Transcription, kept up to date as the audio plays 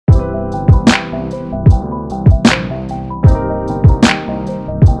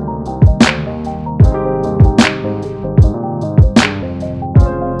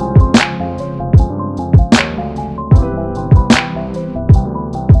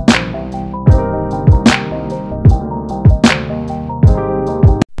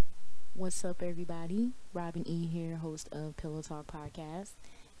What's up, everybody? Robin E. here, host of Pillow Talk Podcast.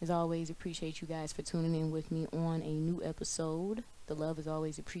 As always, appreciate you guys for tuning in with me on a new episode. The love is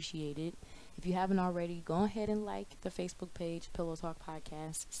always appreciated. If you haven't already, go ahead and like the Facebook page, Pillow Talk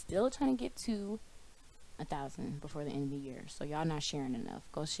Podcast. Still trying to get to 1,000 before the end of the year, so y'all not sharing enough.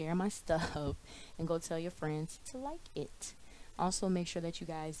 Go share my stuff and go tell your friends to like it. Also, make sure that you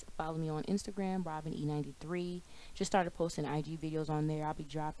guys follow me on Instagram, RobinE93. Just started posting IG videos on there. I'll be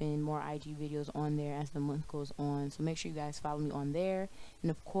dropping more IG videos on there as the month goes on. So make sure you guys follow me on there. And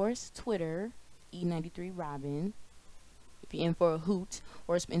of course, Twitter, E93Robin. If you're in for a hoot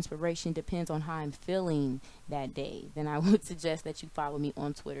or some inspiration, depends on how I'm feeling that day, then I would suggest that you follow me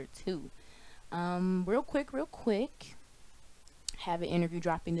on Twitter too. Real quick. Have an interview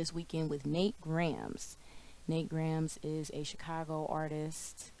dropping this weekend with Nate Grams. Nate Grams is a Chicago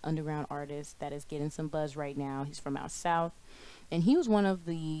artist, underground artist that is getting some buzz right now. He's from out south, and he was one of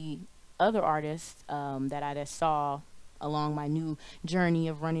the other artists that I just saw along my new journey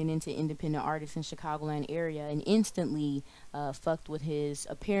of running into independent artists in Chicagoland area, and instantly fucked with his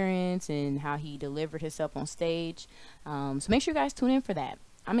appearance and how he delivered himself on stage. So make sure you guys tune in for that.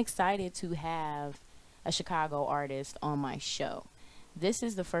 I'm excited to have a Chicago artist on my show. This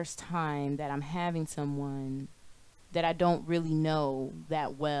is the first time that I'm having someone that I don't really know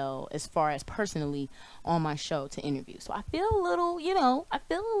that well as far as personally on my show to interview. So I feel a little, I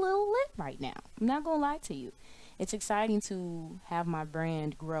feel a little lit right now. I'm not going to lie to you. It's exciting to have my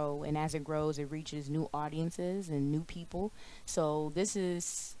brand grow, and as it grows, it reaches new audiences and new people. So this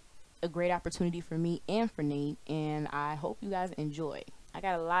is a great opportunity for me and for Nate, and I hope you guys enjoy. I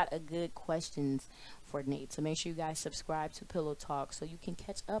got a lot of good questions for Nate, so make sure you guys subscribe to Pillow Talk so you can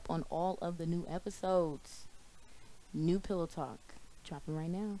catch up on all of the new episodes. New Pillow Talk dropping right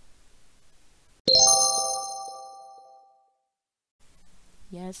now.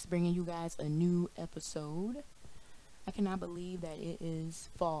 Yes, bringing you guys a new episode. I cannot believe that it is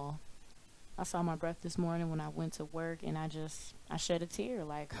fall. I saw my breath this morning when I went to work, and I shed a tear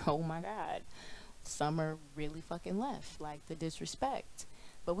like, oh my God, summer really fucking left, like the disrespect.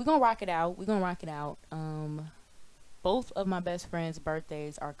 But we're gonna rock it out. Both of my best friends'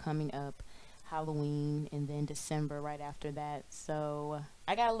 birthdays are coming up, Halloween and then December right after that. So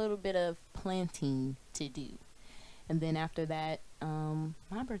I got a little bit of planting to do. And then after that,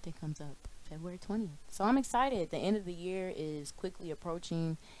 my birthday comes up February 20th. So I'm excited. The end of the year is quickly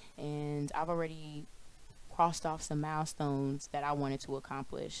approaching, and I've already crossed off some milestones that I wanted to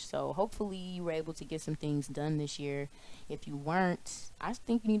accomplish. So hopefully you were able to get some things done this year. If you weren't, I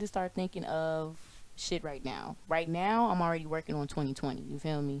think you need to start thinking of shit right now. Right now, I'm already working on 2020. You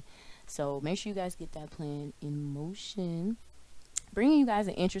feel me? So make sure you guys get that plan in motion. Bringing you guys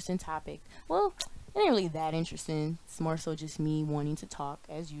an interesting topic. Well, it ain't really that interesting. It's more so just me wanting to talk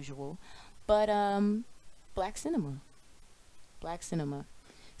as usual. But black cinema.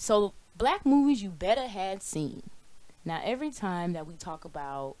 So black movies you better had seen. Now, every time that we talk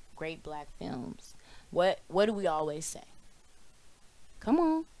about great black films, what do we always say? Come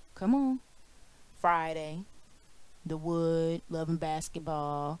on. Friday, The Wood, Love and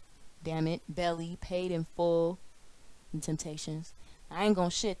Basketball, damn it, Belly, Paid in Full, The Temptations. I ain't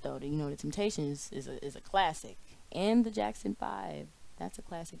gonna shit though. The Temptations is a classic, and The Jackson 5. That's a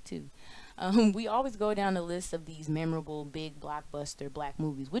classic too. We always go down the list of these memorable big blockbuster black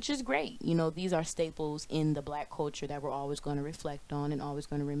movies, which is great. These are staples in the black culture that we're always going to reflect on and always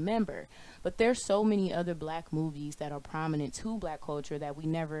going to remember. But there's so many other black movies that are prominent to black culture that we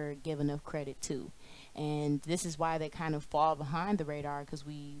never give enough credit to. And this is why they kind of fall behind the radar, because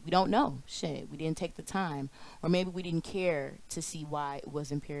we don't know. Shit, we didn't take the time, or maybe we didn't care to see why it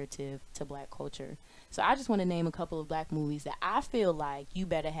was imperative to black culture. So I just want to name a couple of black movies that I feel like you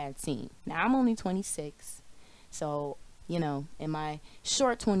better had seen. Now, I'm only 26, so, in my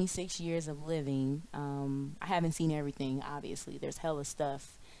short 26 years of living, I haven't seen everything, obviously. There's hella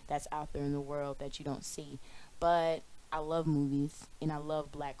stuff that's out there in the world that you don't see. But I love movies, and I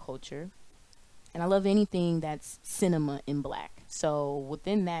love black culture. And I love anything that's cinema in black. So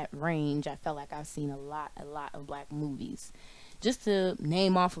within that range, I felt like I've seen a lot of black movies. Just to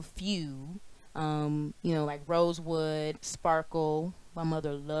name off a few, like Rosewood, Sparkle. My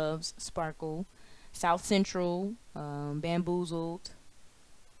mother loves Sparkle. South Central, Bamboozled,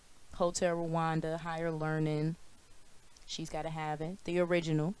 Hotel Rwanda, Higher Learning. She's Gotta Have It. The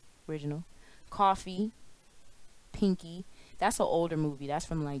original. Coffee, Pinky. That's an older movie. That's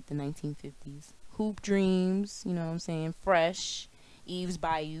from like the 1950s. Hoop Dreams, you know what I'm saying? Fresh, Eve's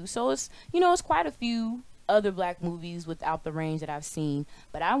Bayou. So it's quite a few other black movies without the range that I've seen.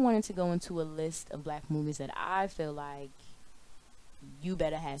 But I wanted to go into a list of black movies that I feel like you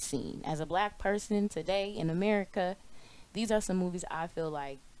better have seen. As a black person today in America, these are some movies I feel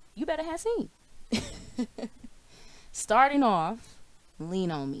like you better have seen. Starting off,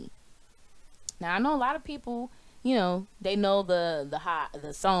 Lean on Me. Now I know a lot of people, they know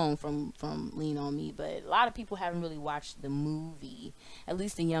the song from Lean on Me, but a lot of people haven't really watched the movie. At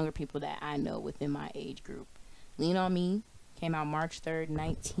least the younger people that I know within my age group. Lean on Me came out March 3rd,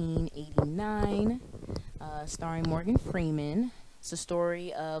 1989, starring Morgan Freeman. It's a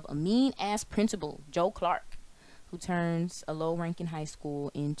story of a mean ass principal, Joe Clark, who turns a low ranking high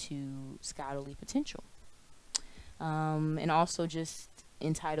school into scholarly potential. And also just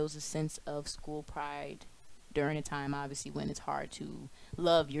entitles a sense of school pride during a time, obviously, when it's hard to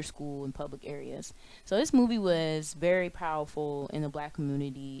love your school in public areas. So this movie was very powerful in the black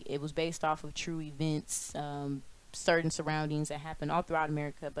community. It was based off of true events, certain surroundings that happened all throughout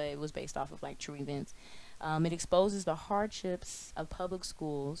America, but it was based off of like true events. It exposes the hardships of public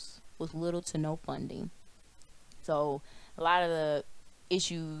schools with little to no funding. So a lot of the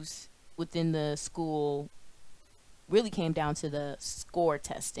issues within the school really came down to the score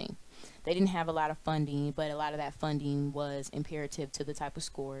testing. They didn't have a lot of funding, but a lot of that funding was imperative to the type of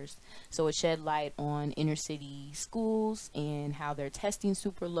scores. So it shed light on inner city schools and how they're testing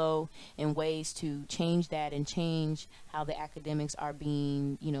super low, and ways to change that and change how the academics are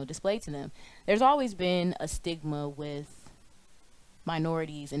being, displayed to them. There's always been a stigma with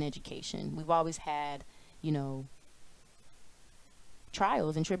minorities in education. We've always had,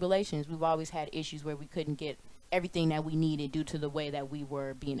 trials and tribulations. We've always had issues where we couldn't get everything that we needed due to the way that we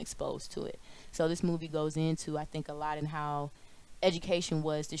were being exposed to it. So this movie goes into, I think, a lot in how education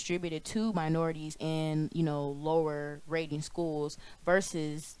was distributed to minorities in, lower rating schools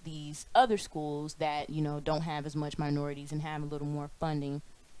versus these other schools that, don't have as much minorities and have a little more funding.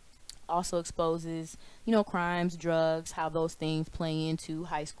 Also exposes, crimes, drugs, how those things play into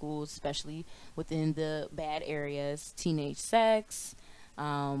high schools, especially within the bad areas, teenage sex.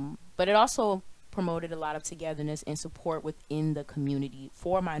 But it also promoted a lot of togetherness and support within the community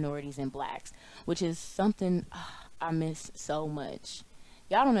for minorities and blacks, which is something I miss so much.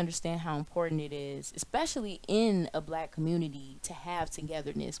 Y'all don't understand how important it is, especially in a black community, to have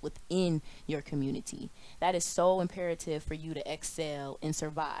togetherness within your community. That is so imperative for you to excel and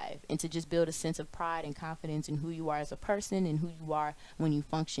survive, and to just build a sense of pride and confidence in who you are as a person and who you are when you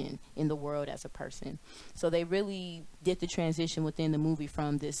function in the world as a person. So they really did the transition within the movie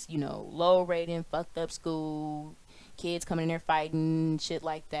from this, low rating, fucked up school, kids coming in there fighting, shit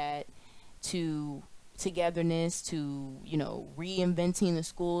like that, to togetherness, to reinventing the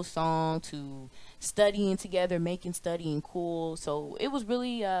school song, to studying together, making studying cool. So it was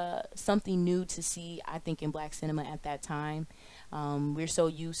really something new to see, I think, in black cinema at that time. We're so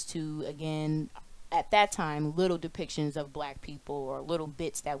used to, again, at that time, little depictions of black people or little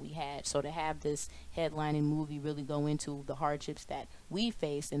bits that we had. So to have this headlining movie really go into the hardships that we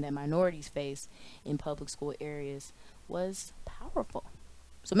face and that minorities face in public school areas was powerful.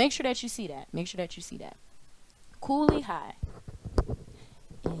 So make sure that you see that. Make sure that you see that. Cooley High.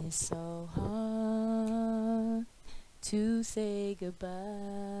 It's so hard to say goodbye.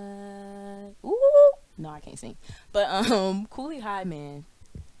 Ooh. No, I can't sing. But Cooley High, man.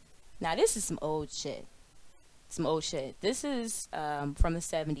 Now this is some old shit. Some old shit. This is from the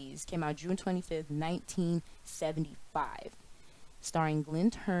 70s. Came out June 25th, 1975. Starring Glenn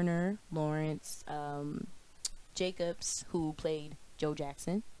Turner, Lawrence Jacobs, who played Joe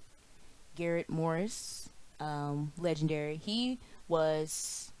Jackson, Garrett Morris, legendary. He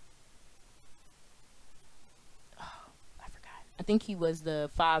was, I forgot. I think he was the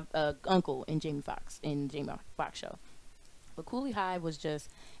uncle in Jamie Foxx show. But Cooley High was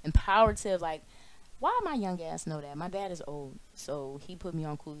just empowerative. Like, why my young ass know that? My dad is old, so he put me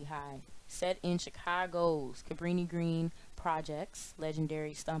on Cooley High. Set in Chicago's Cabrini Green projects,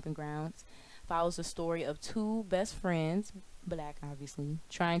 legendary stomping grounds. Follows the story of two best friends, black obviously,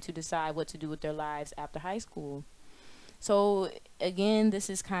 trying to decide what to do with their lives after high school. So again, this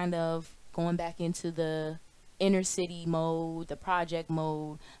is kind of going back into the inner city mode, the project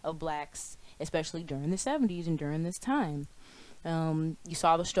mode of blacks, especially during the 70s and during this time. You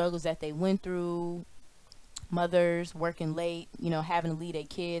saw the struggles that they went through, mothers working late, having to leave their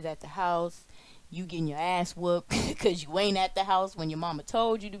kids at the house, you getting your ass whooped because you ain't at the house when your mama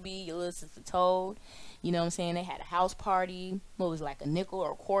told you to be, your little sister told. You know what I'm saying? They had a house party. What was it, like a nickel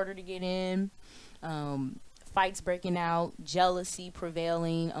or a quarter to get in? Fights breaking out, jealousy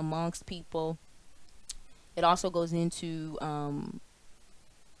prevailing amongst people. It also goes into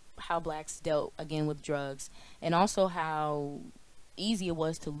how blacks dealt, again, with drugs. And also how easy it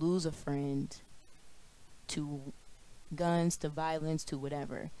was to lose a friend to guns to violence to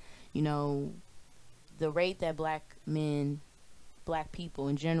whatever. You know, the rate that black people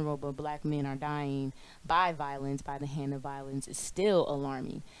in general, but black men are dying by violence, by the hand of violence, is still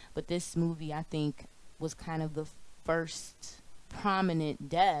alarming. But this movie, I think, was kind of the first prominent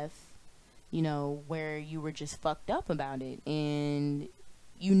death, you know, where you were just fucked up about it. And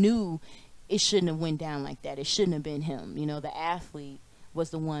you knew it shouldn't have went down like that. It shouldn't have been him. You know, the athlete was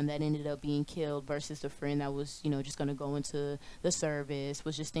the one that ended up being killed versus the friend that was, you know, just going to go into the service,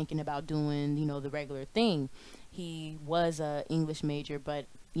 was just thinking about doing, you know, the regular thing. He was a English major, but,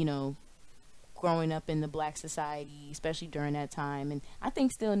 you know, growing up in the black society, especially during that time, and I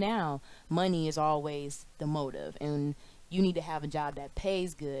think still now, money is always the motive, and you need to have a job that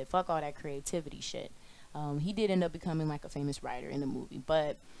pays good. Fuck all that creativity shit. He did end up becoming like a famous writer in the movie,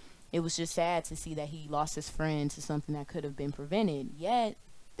 but it was just sad to see that he lost his friend to something that could have been prevented. Yet,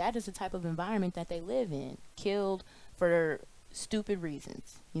 that is the type of environment that they live in. Killed for stupid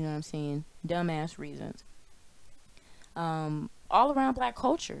reasons. You know what I'm saying? Dumbass reasons. All around black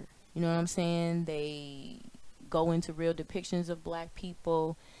culture. You know what I'm saying? They go into real depictions of black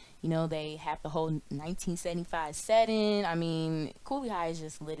people. You know, they have the whole 1975 setting. I mean, Cooley High is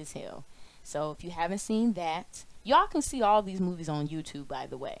just lit as hell. So if you haven't seen that, y'all can see all these movies on YouTube, by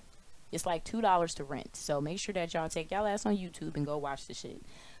the way. It's like $2 to rent. So make sure that y'all take y'all ass on YouTube and go watch the shit.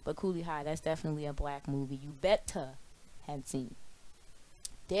 But Cooley High, that's definitely a black movie you better have seen.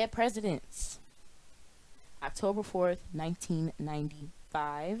 Dead Presidents. October 4th,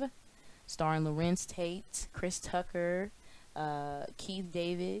 1995. Starring Larenz Tate, Chris Tucker, Keith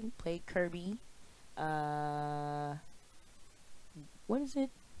David played Kirby. What is it?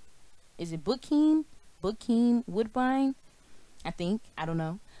 Is it Bokeem Woodbine? I think. I don't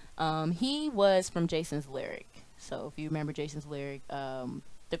know. He was from Jason's Lyric. So if you remember Jason's Lyric,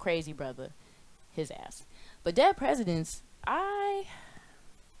 the crazy brother, his ass. But Dead Presidents, I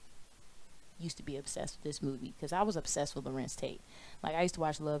used to be obsessed with this movie because I was obsessed with Larenz Tate. Like, I used to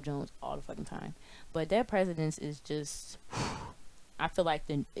watch Love Jones all the fucking time. But Dead Presidents is just, I feel like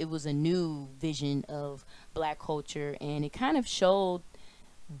it was a new vision of black culture, and it kind of showed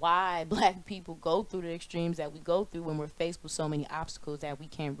why black people go through the extremes that we go through when we're faced with so many obstacles that we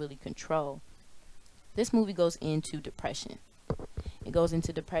can't really control. This movie goes into depression. It goes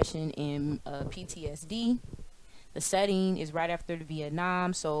into depression and PTSD. The setting is right after the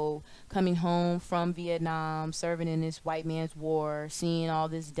Vietnam, so coming home from Vietnam, serving in this white man's war, seeing all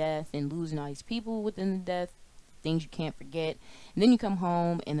this death and losing all these people within the death, things you can't forget. And then you come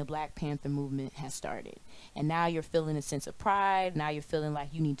home and the Black Panther movement has started. And now you're feeling a sense of pride. Now you're feeling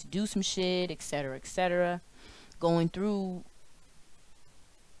like you need to do some shit, etc., etc. Going through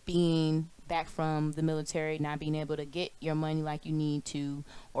being back from the military, not being able to get your money like you need to,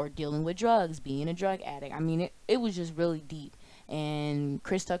 or dealing with drugs, being a drug addict. I mean, it was just really deep. And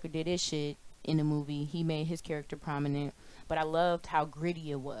Chris Tucker did his shit in the movie. He made his character prominent. But I loved how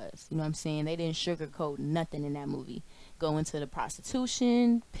gritty it was. You know what I'm saying? They didn't sugarcoat nothing in that movie. Go into the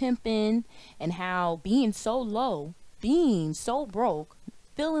prostitution, pimping, and how being so low, being so broke,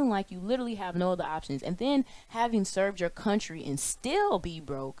 feeling like you literally have no other options, and then having served your country and still be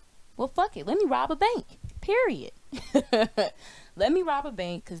broke. Well, fuck it. Let me rob a bank. Period. Let me rob a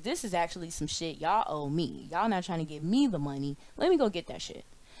bank, because this is actually some shit y'all owe me. Y'all not trying to give me the money. Let me go get that shit.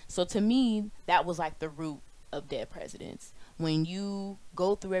 So to me, that was like the root of Dead Presidents. When you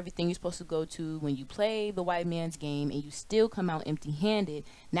go through everything you're supposed to go to, when you play the white man's game and you still come out empty-handed,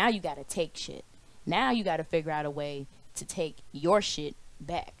 now you got to take shit. Now you got to figure out a way to take your shit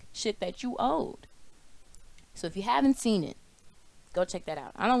back. Shit that you owed. So if you haven't seen it, go check that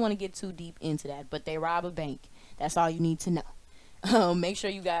out. I don't want to get too deep into that, but they rob a bank. That's all you need to know. Make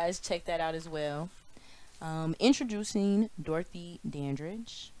sure you guys check that out as well. Introducing Dorothy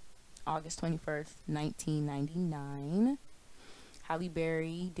Dandridge, August 21st, 1999. Halle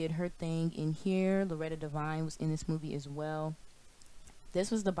Berry did her thing in here. Loretta Devine was in this movie as well.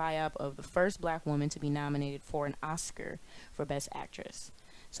 This was the biop of the first black woman to be nominated for an Oscar for Best Actress.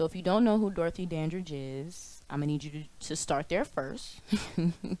 So if you don't know who Dorothy Dandridge is, I'm going to need you to start there first.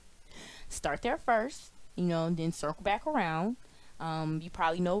 Start there first, you know, and then circle back around. You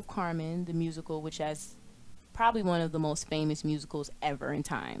probably know of Carmen, the musical, which has probably one of the most famous musicals ever in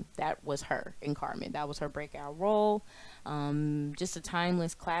time. That was her in Carmen. That was her breakout role. Just a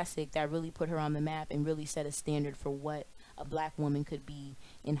timeless classic that really put her on the map and really set a standard for what a black woman could be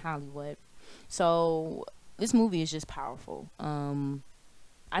in Hollywood. So this movie is just powerful.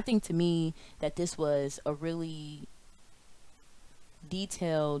 I think to me that this was a really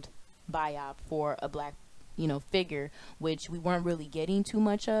detailed biop for a black, figure, which we weren't really getting too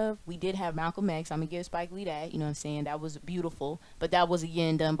much of. We did have Malcolm X. I'm gonna give Spike Lee that. You know what I'm saying? That was beautiful, but that was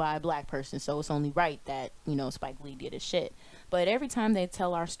again done by a black person, so it's only right that Spike Lee did his shit. But every time they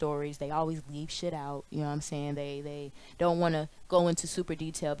tell our stories, they always leave shit out. You know what I'm saying? They don't want to go into super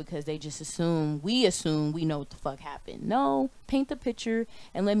detail because they just assume we know what the fuck happened. No, paint the picture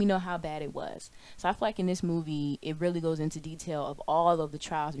and let me know how bad it was. So I feel like in this movie, it really goes into detail of all of the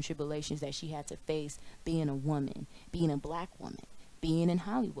trials and tribulations that she had to face being a woman, being a black woman, being in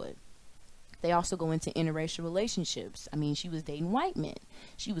Hollywood. They also go into interracial relationships. I mean, she was dating white men.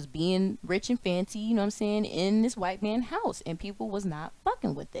 She was being rich and fancy, you know what I'm saying, in this white man's house, and people was not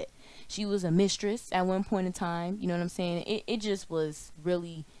fucking with it. She was a mistress at one point in time, you know what I'm saying? It just was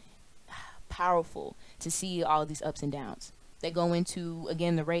really powerful to see all of these ups and downs. They go into,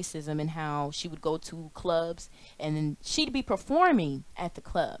 again, the racism and how she would go to clubs and then she'd be performing at the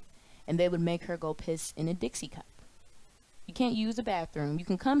club and they would make her go piss in a Dixie cup. You can't use the bathroom. You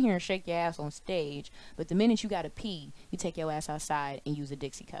can come here and shake your ass on stage, but the minute you gotta pee, you take your ass outside and use a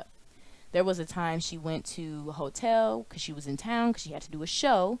Dixie cup. There was a time she went to a hotel because she was in town because she had to do a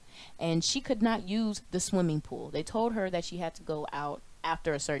show, and she could not use the swimming pool. They told her that she had to go out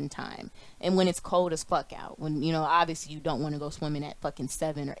after a certain time, and when it's cold as fuck out, when obviously you don't want to go swimming at fucking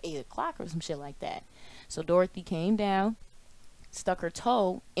 7 or 8 o'clock or some shit like that. So Dorothy came down, stuck her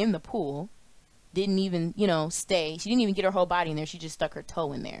toe in the pool, didn't even stay. She didn't even get her whole body in there. She just stuck her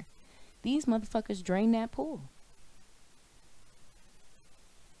toe in there. These motherfuckers drained that pool.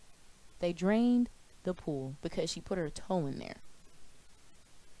 They drained the pool because she put her toe in there.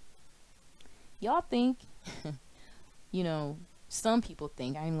 Y'all think some people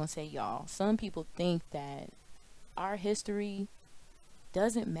think, I ain't gonna say y'all, some people think that our history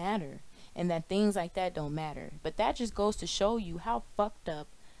doesn't matter and that things like that don't matter. But that just goes to show you how fucked up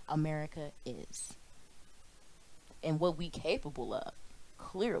America is and what we capable of,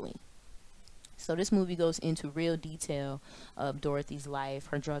 clearly. So this movie goes into real detail of Dorothy's life,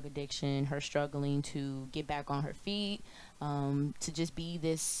 her drug addiction, her struggling to get back on her feet, to just be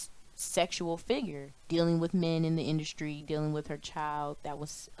this sexual figure, dealing with men in the industry, dealing with her child that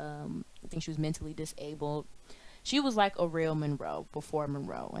was, I think she was mentally disabled. She was like a real Monroe before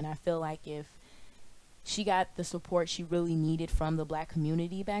Monroe, and I feel like if she got the support she really needed from the black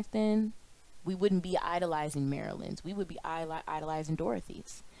community back then, we wouldn't be idolizing Marilyn's. We would be idolizing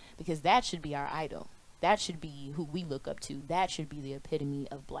Dorothy's, because that should be our idol. That should be who we look up to. That should be the epitome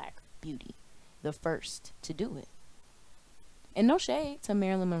of black beauty, the first to do it. And no shade to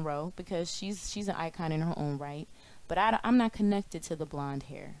Marilyn Monroe, because she's an icon in her own right, but I'm not connected to the blonde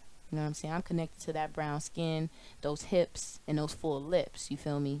hair. You know what I'm saying? I'm connected to that brown skin, those hips, and those full lips. You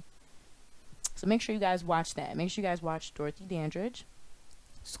feel me? So make sure you guys watch that. Make sure you guys watch Dorothy Dandridge.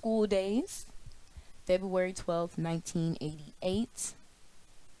 School Days, February 12th, 1988.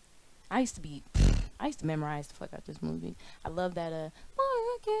 I used to memorize the fuck out this movie. I love that, I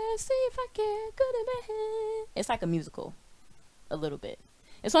can see if I can, good in my head. It's like a musical, a little bit.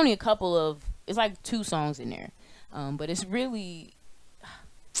 It's only it's like 2 songs in there. But it's really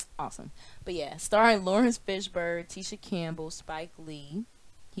awesome. But yeah, starring Lawrence Fishburne, Tisha Campbell, Spike Lee.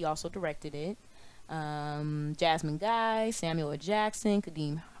 He also directed it. Jasmine Guy, Samuel L. Jackson,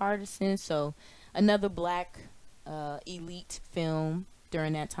 Kadeem Hardison. So another black elite film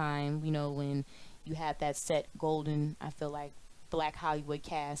during that time, when you had that set golden, I feel like, black Hollywood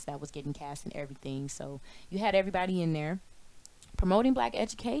cast that was getting cast and everything. So you had everybody in there promoting black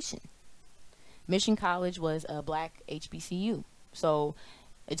education. Mission College was a black HBCU. So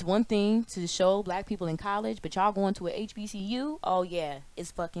it's one thing to show black people in college, but y'all going to a HBCU? Oh yeah,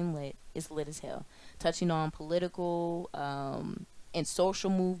 it's fucking lit. It's lit as hell. Touching on political and social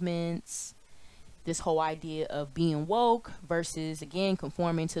movements, this whole idea of being woke versus, again,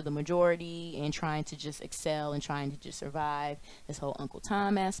 conforming to the majority and trying to just excel and trying to just survive, this whole Uncle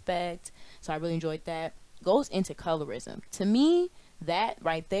Tom aspect. So I really enjoyed that. Goes into colorism. To me, that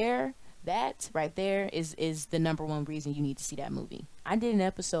right there is the number one reason you need to see that movie. I did an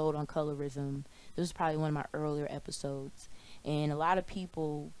episode on colorism. This was probably one of my earlier episodes, and a lot of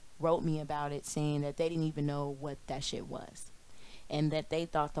people wrote me about it saying that they didn't even know what that shit was, and that they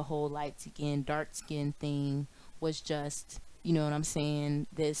thought the whole light skin, dark skin thing was just, you know what I'm saying,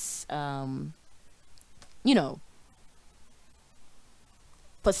 this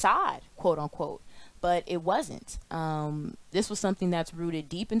facade, quote unquote. But it wasn't. This was something that's rooted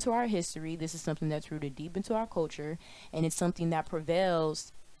deep into our history. This is something that's rooted deep into our culture. And it's something that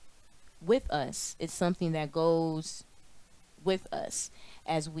prevails with us. It's something that goes with us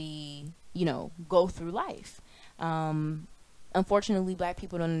as we, go through life. unfortunately, black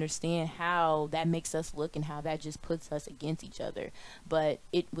people don't understand how that makes us look and how that just puts us against each other. But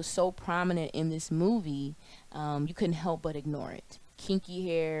it was so prominent in this movie, you couldn't help but ignore it. Kinky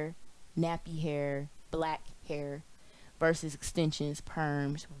hair, nappy hair, black hair versus extensions,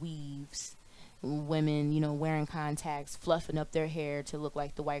 perms, weaves, women, wearing contacts, fluffing up their hair to look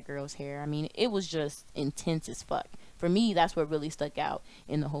like the white girl's hair. I mean, it was just intense as fuck. For me, that's what really stuck out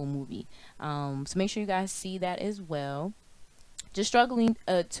in the whole movie. So make sure you guys see that as well. Just struggling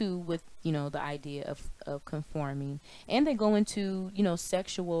too with the idea of conforming, and they go into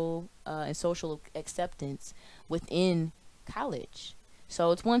sexual and social acceptance within college.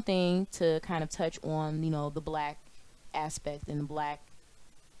 So it's one thing to kind of touch on the black aspect and the black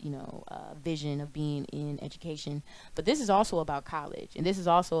vision of being in education, but this is also about college, and this is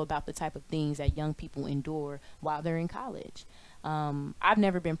also about the type of things that young people endure while they're in college. I've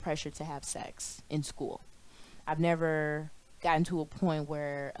never been pressured to have sex in school. I've never gotten to a point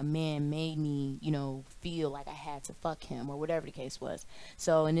where a man made me, feel like I had to fuck him or whatever the case was.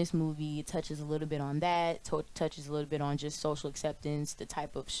 So in this movie, it touches a little bit on that, touches a little bit on just social acceptance, the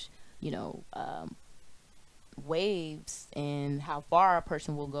type of, waves and how far a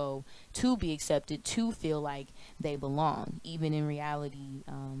person will go to be accepted, to feel like they belong, even in reality,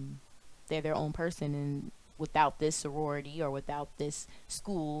 they're their own person, and without this sorority or without this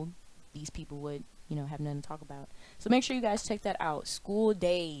school, these people would have nothing to talk about. So make sure you guys check that out. School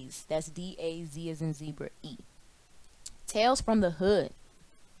Daze. That's D-A-Z as in zebra E. Tales from the Hood.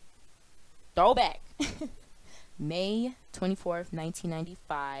 Throwback. May 24th,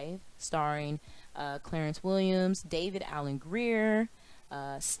 1995. Starring Clarence Williams, David Allen Greer,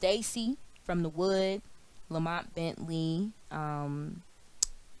 Stacy from The Wood, Lamont Bentley, and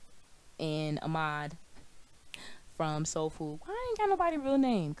Ahmad from Soul Food. I ain't got nobody real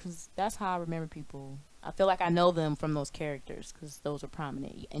name, because that's how I remember people. I feel like I know them from those characters because those are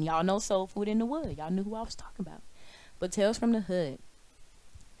prominent. And y'all know Soul Food in the Wood. Y'all knew who I was talking about. But Tales from the Hood.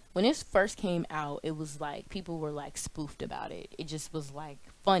 When this first came out, it was like people were like spoofed about it. It just was like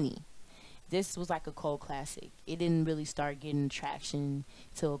funny. This was like a cult classic. It didn't really start getting traction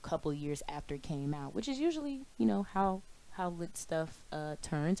till a couple years after it came out, which is usually, how lit stuff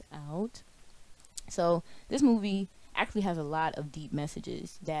turns out. So this movie actually has a lot of deep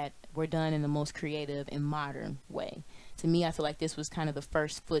messages that were done in the most creative and modern way. To me, I feel like this was kind of the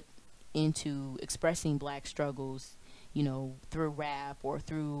first foot into expressing black struggles, through rap or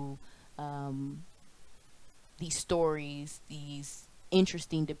through these stories, these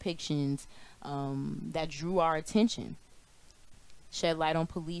interesting depictions that drew our attention. Shed light on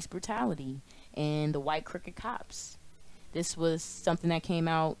police brutality and the white crooked cops. This was something that came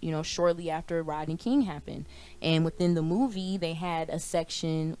out, shortly after Rodney King happened. And within the movie, they had a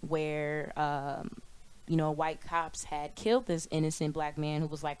section where, white cops had killed this innocent black man who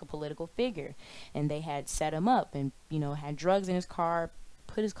was like a political figure. And they had set him up and, had drugs in his car,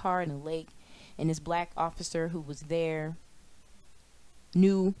 put his car in a lake. And this black officer who was there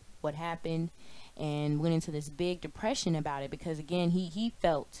knew what happened and went into this big depression about it because, again, he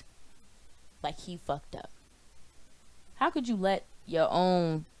felt like he fucked up. How could you let your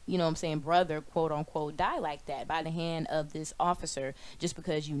own, brother, quote unquote, die like that by the hand of this officer just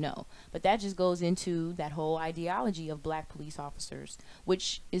because you know? But that just goes into that whole ideology of black police officers,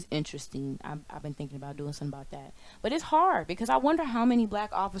 which is interesting. I've been thinking about doing something about that. But it's hard because I wonder how many black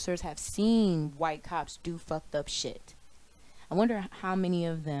officers have seen white cops do fucked up shit. I wonder how many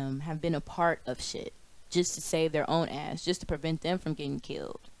of them have been a part of shit just to save their own ass, just to prevent them from getting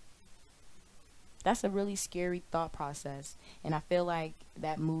killed. That's a really scary thought process. And I feel like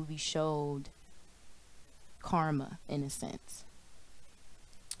that movie showed karma in a sense.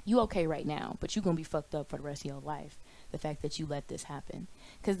 You okay right now, but you're going to be fucked up for the rest of your life. The fact that you let this happen.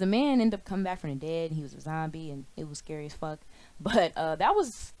 Because the man ended up coming back from the dead. And he was a zombie and it was scary as fuck. But that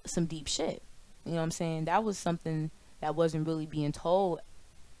was some deep shit. You know what I'm saying? That was something that wasn't really being told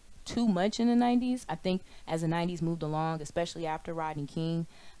too much in the 90s. I think as the 90s moved along, especially after Rodney King,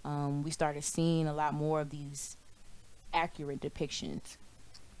 we started seeing a lot more of these accurate depictions,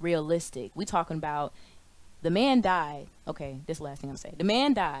 realistic. We talking about the man died. Okay, this is the last thing I'm saying. The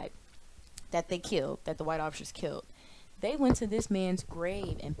man died that they killed, that the white officers killed. They went to this man's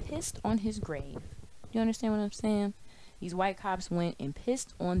grave and pissed on his grave. You understand what I'm saying? These white cops went and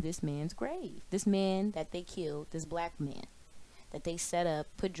pissed on this man's grave. This man that they killed, this black man that they set up,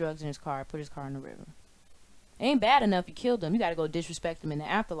 put drugs in his car, put his car in the river. It ain't bad enough you killed him. You got to go disrespect him in the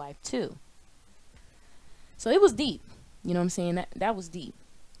afterlife too. So it was deep. You know what I'm saying? That was deep.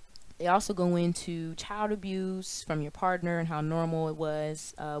 They also go into child abuse from your partner and how normal it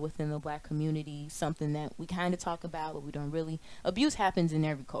was within the black community. Something that we kind of talk about, but we don't really. Abuse happens in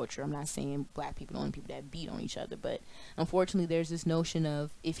every culture. I'm not saying black people are the only people that beat on each other, but unfortunately, there's this notion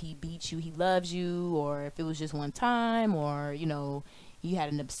of if he beats you, he loves you, or if it was just one time, or you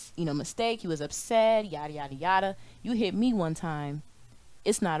had an mistake, he was upset, yada yada yada. You hit me one time,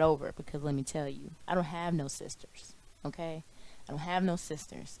 it's not over, because let me tell you, I don't have no sisters. Okay, I don't have no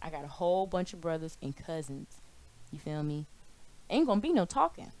sisters. I got a whole bunch of brothers and cousins. You feel me? Ain't gonna be no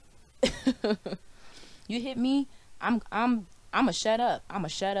talking. You hit me, I'ma shut up. I'ma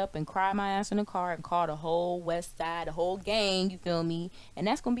shut up and cry my ass in the car and call the whole West Side, the whole gang. You feel me? And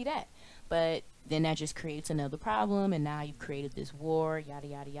that's gonna be that. But then that just creates another problem, and now you've created this war, yada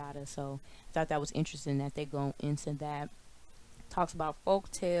yada yada. So I thought that was interesting that they go into that. Talks about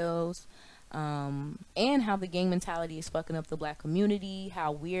folk tales, and how the gang mentality is fucking up the black community,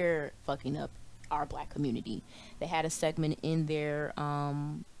 how we're fucking up our black community. They had a segment in there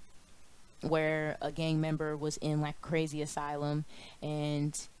where a gang member was in like crazy asylum,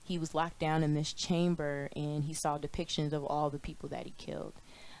 and he was locked down in this chamber, and he saw depictions of all the people that he killed,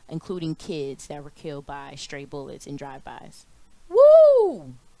 including kids that were killed by stray bullets and drive-bys.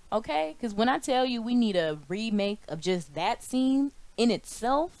 Woo! Okay, because when I tell you we need a remake of just that scene in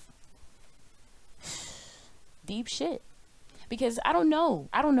itself, deep shit. Because I don't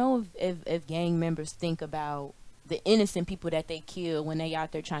know if gang members think about the innocent people that they kill when they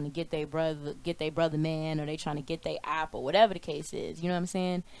out there trying to get their brother man, or they trying to get their op, or whatever the case is. You know what I'm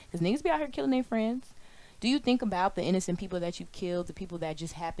saying? Because niggas be out here killing their friends. Do you think about the innocent people that you've killed, the people that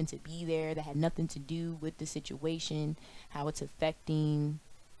just happened to be there, that had nothing to do with the situation, how it's affecting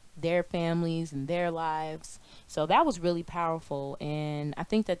their families and their lives? So that was really powerful, and I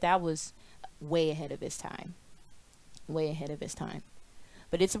think that was way ahead of its time. Way ahead of its time.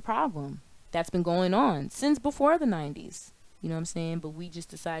 But it's a problem that's been going on since before the 90s. You know what I'm saying? But we just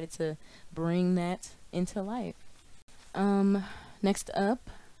decided to bring that into life. Next up,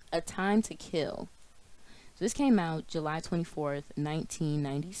 A Time to Kill. So this came out July 24th,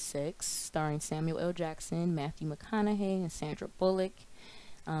 1996, starring Samuel L. Jackson, Matthew McConaughey, and Sandra Bullock.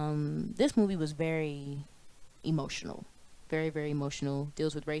 This movie was very emotional. Very, very emotional.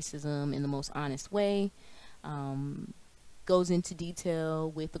 Deals with racism in the most honest way. Goes into detail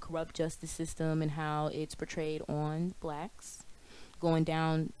with the corrupt justice system and how it's portrayed on blacks, going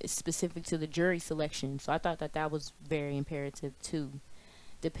down specific to the jury selection. So I thought that was very imperative too.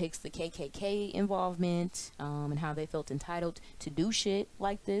 Depicts the KKK involvement, and how they felt entitled to do shit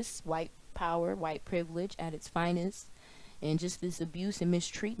like this. White power, white privilege at its finest, and just this abuse and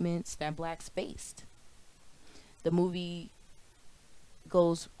mistreatments that blacks faced. The movie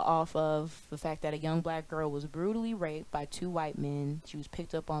goes off of the fact that a young black girl was brutally raped by two white men. She was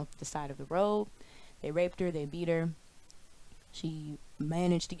picked up on the side of the road. They raped her, they beat her. She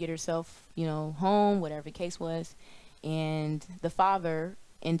managed to get herself, home, whatever the case was. And the father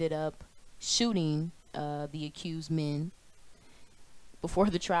ended up shooting the accused men before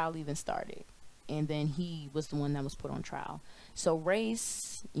the trial even started. And then he was the one that was put on trial. So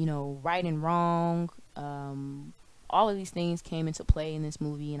race, right and wrong, all of these things came into play in this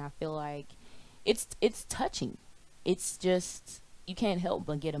movie, and I feel like it's touching. It's just, you can't help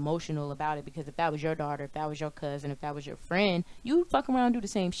but get emotional about it, because if that was your daughter, if that was your cousin, if that was your friend, you fuck around and do the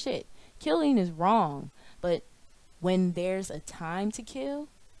same shit. Killing is wrong, but when there's a time to kill,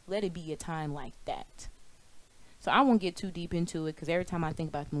 let it be a time like that. So I won't get too deep into it, because every time I think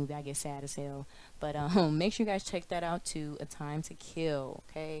about the movie, I get sad as hell. But make sure you guys check that out too, A Time to Kill,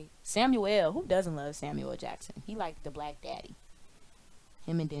 okay? Samuel, who doesn't love Samuel Jackson? He like the black daddy.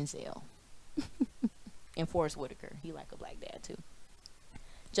 Him and Denzel. And Forrest Whitaker, he like a black dad too.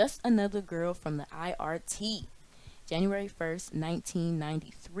 Just Another Girl from the IRT. January 1st,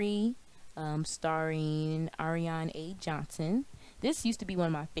 1993, starring Ariane A. Johnson. This used to be one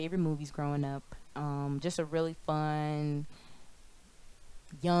of my favorite movies growing up. Just a really fun,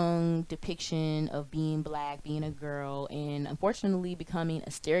 young depiction of being black, being a girl, and unfortunately becoming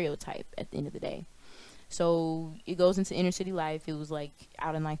a stereotype at the end of the day. So it goes into inner city life. It was like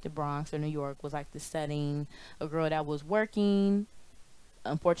out in like the Bronx or New York was like the setting. A girl that was working,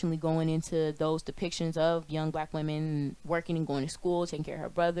 unfortunately going into those depictions of young black women working and going to school, taking care of her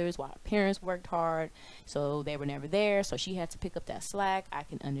brothers while her parents worked hard. So they were never there. So she had to pick up that slack. I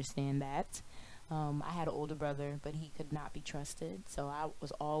can understand that. I had an older brother, but he could not be trusted. So I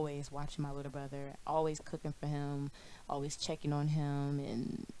was always watching my little brother, always cooking for him, always checking on him,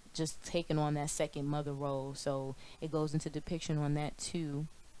 and just taking on that second mother role. So it goes into depiction on that too.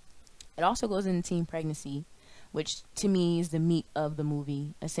 It also goes into teen pregnancy, which to me is the meat of the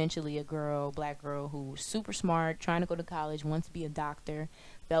movie. Essentially, a girl, black girl, who's super smart, trying to go to college, wants to be a doctor,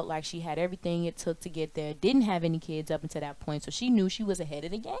 felt like she had everything it took to get there, didn't have any kids up until that point, so she knew she was ahead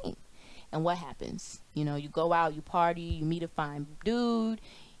of the game. And what happens? You know, you go out, you party, you meet a fine dude,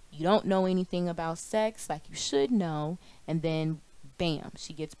 you don't know anything about sex like you should know, and then bam,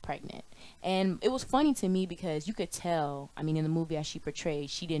 she gets pregnant. And it was funny to me because you could tell, I mean, in the movie as she portrayed,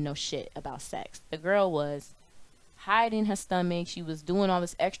 she didn't know shit about sex. The girl was hiding her stomach. She was doing all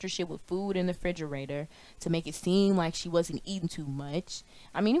this extra shit with food in the refrigerator to make it seem like she wasn't eating too much.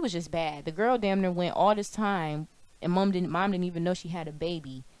 I mean, it was just bad. The girl damn near went all this time, and mom didn't even know she had a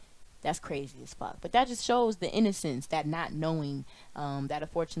baby. That's crazy as fuck. But that just shows the innocence, that not knowing, that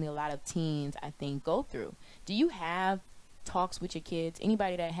unfortunately a lot of teens, I think, go through. Do you have talks with your kids?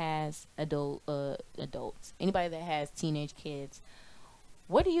 Anybody that has adults, anybody that has teenage kids,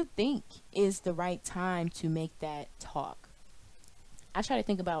 what do you think is the right time to make that talk? I try to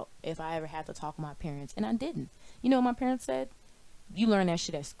think about if I ever had to talk with my parents, and I didn't. You know what my parents said? You learn that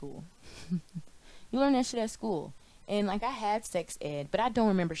shit at school. You learn that shit at school. And like, I had sex ed, but I don't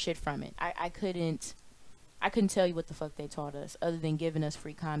remember shit from it. I couldn't tell you what the fuck they taught us other than giving us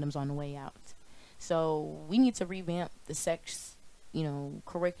free condoms on the way out. So we need to revamp the sex,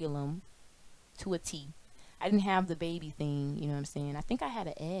 curriculum to a T. I didn't have the baby thing, you know what I'm saying? I think I had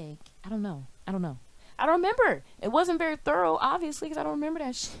an egg. I don't know. I don't remember. It wasn't very thorough, obviously, because I don't remember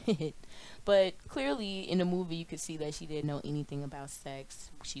that shit. But clearly in the movie you could see that she didn't know anything about sex.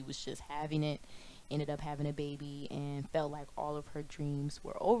 She was just having it, ended up having a baby, and felt like all of her dreams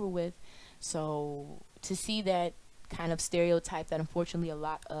were over with. So to see that kind of stereotype that unfortunately a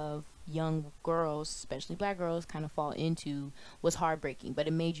lot of young girls, especially black girls, kind of fall into was heartbreaking. But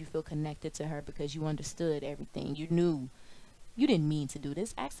it made you feel connected to her because you understood everything. You knew you didn't mean to do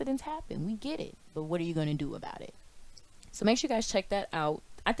this. Accidents happen. We get it. But what are you going to do about it? So make sure you guys check that out.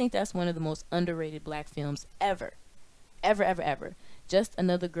 I think that's one of the most underrated black films ever. Ever, ever, ever. Just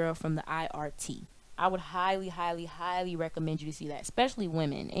Another Girl from the IRT. I would highly, highly, highly recommend you to see that, especially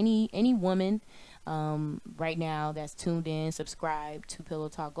women. Any woman right now that's tuned in, subscribe to Pillow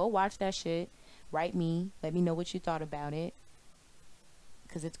Talk, go watch that shit. Write me. Let me know what you thought about it,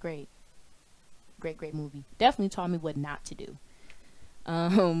 because it's great. Great, great movie. Definitely taught me what not to do.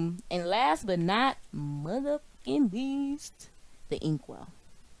 And last but not motherfucking least, The Inkwell.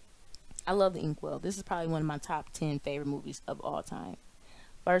 I love The Inkwell. This is probably one of my top 10 favorite movies of all time.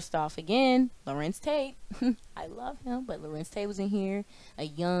 First off, again, Lawrence Tate. I love him, but Lawrence Tate was in here. A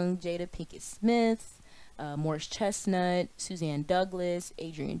young Jada Pinkett Smith, Morris Chestnut, Suzanne Douglas,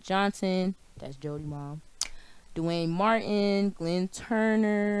 Adrian Johnson, that's Jodie Mom, Dwayne Martin, Glenn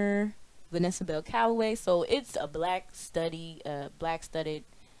Turner, Vanessa Bell Calloway. So it's a black studded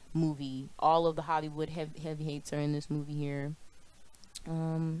movie. All of the Hollywood heavyweights are in this movie here.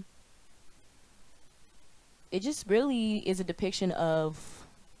 It just really is a depiction of,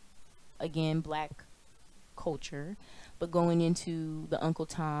 again, black culture, but going into the Uncle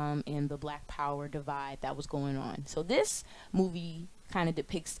Tom and the Black Power divide that was going on. So this movie kind of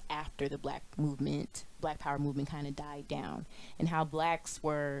depicts after the Black Power movement kind of died down, and how blacks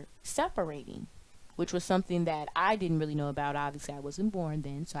were separating, which was something that I didn't really know about. Obviously, I wasn't born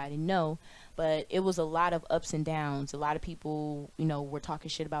then, so I didn't know, but it was a lot of ups and downs. A lot of people, were talking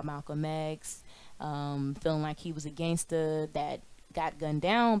shit about Malcolm X, feeling like he was a gangster that got gunned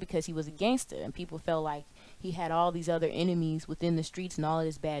down because he was a gangster, and people felt like he had all these other enemies within the streets and all of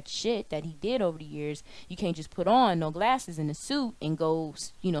this bad shit that he did over the years. You can't just put on no glasses and a suit and go,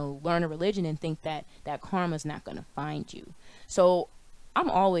 learn a religion and think that karma's not going to find you. So I'm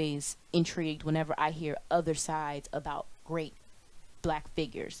always intrigued whenever I hear other sides about great black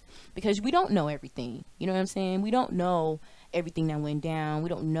figures, because we don't know everything. You know what I'm saying? We don't know everything that went down. We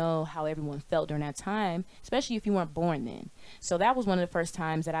don't know how everyone felt during that time, especially if you weren't born then. So that was one of the first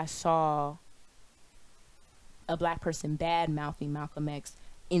times that I saw a black person bad mouthing Malcolm X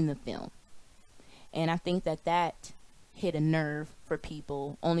in the film. And I think that hit a nerve for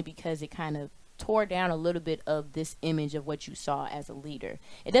people, only because it kind of tore down a little bit of this image of what you saw as a leader.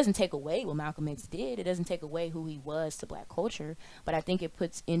 It doesn't take away what Malcolm X did. It doesn't take away who he was to black culture, but I think it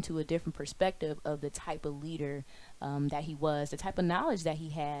puts into a different perspective of the type of leader that he was, the type of knowledge that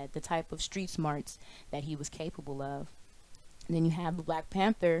he had, the type of street smarts that he was capable of. And then you have the Black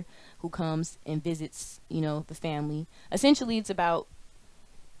Panther, who comes and visits, the family. Essentially, it's about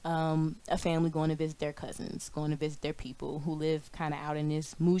a family going to visit their cousins, going to visit their people who live kind of out in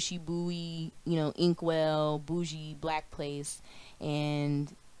this mushy booey, Inkwell, bougie black place.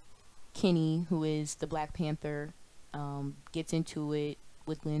 And Kenny, who is the Black Panther, gets into it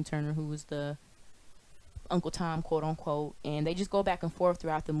with Glenn Turner, who was the Uncle Tom, quote unquote, and they just go back and forth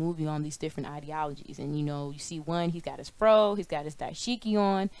throughout the movie on these different ideologies. And you see one, he's got his fro, he's got his dashiki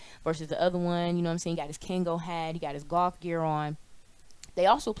on, versus the other one, what I'm saying, he got his Kango hat, he got his golf gear on. They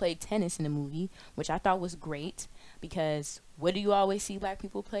also played tennis in the movie, which I thought was great, because what do you always see black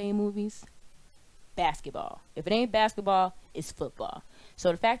people play in movies? Basketball. If it ain't basketball, it's football.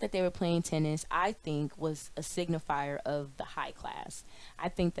 So the fact that they were playing tennis, I think, was a signifier of the high class. I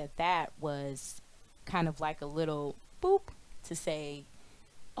think that was kind of like a little boop to say,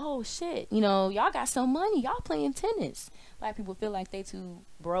 oh shit, y'all got some money, y'all playing tennis. Black people feel like they too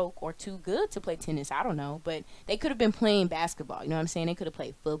broke or too good to play tennis, I don't know, but they could have been playing basketball, what I'm saying? They could have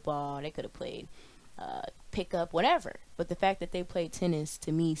played football, they could have played pickup, whatever. But the fact that they played tennis,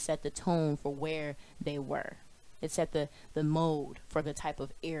 to me, set the tone for where they were. It set the mode for the type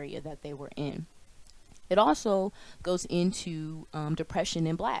of area that they were in. It also goes into depression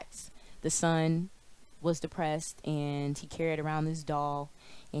in blacks. The son was depressed, and he carried around this doll,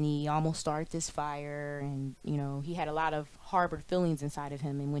 and he almost started this fire, and he had a lot of harbored feelings inside of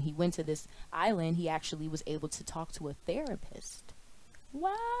him. And when he went to this island, he actually was able to talk to a therapist.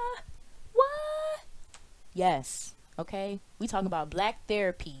 What? Yes. Okay, we talking about black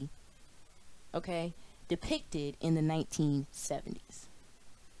therapy, okay, depicted in the 1970s.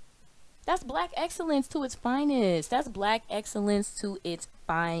 That's black excellence to its finest. That's black excellence to its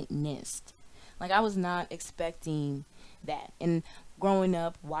finest. Like, I was not expecting that. And growing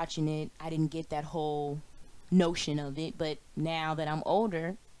up watching it, I didn't get that whole notion of it. But now that I'm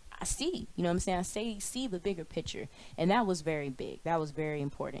older, I see, what I'm saying? I see the bigger picture. And that was very big. That was very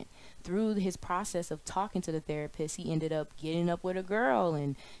important. Through his process of talking to the therapist, he ended up getting up with a girl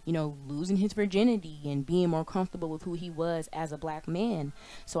and, losing his virginity and being more comfortable with who he was as a black man.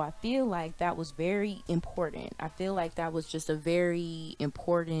 So I feel like that was very important. I feel like that was just a very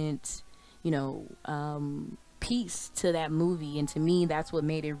important piece to that movie, and to me, that's what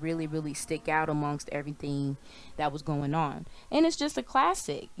made it really, really stick out amongst everything that was going on. And it's just a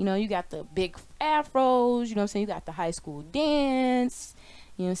classic. You got the big afros, what I'm saying, you got the high school dance,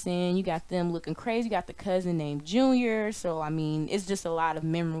 what I'm saying, you got them looking crazy, you got the cousin named Junior. So I mean, it's just a lot of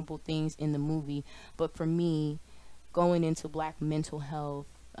memorable things in the movie. But for me, going into black mental health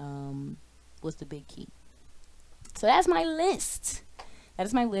was the big key. So that's my list. That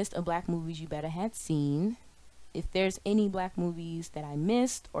is my list of black movies you better had seen. If there's any black movies that I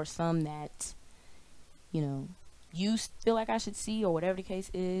missed, or some that, you feel like I should see, or whatever the case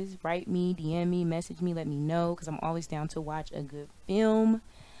is, write me, DM me, message me, let me know, because I'm always down to watch a good film.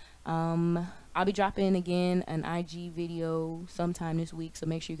 I'll be dropping again an IG video sometime this week, so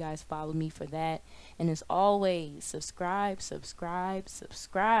make sure you guys follow me for that. And as always, subscribe.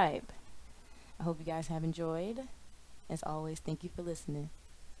 I hope you guys have enjoyed. As always, thank you for listening.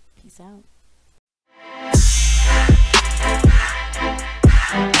 Peace out.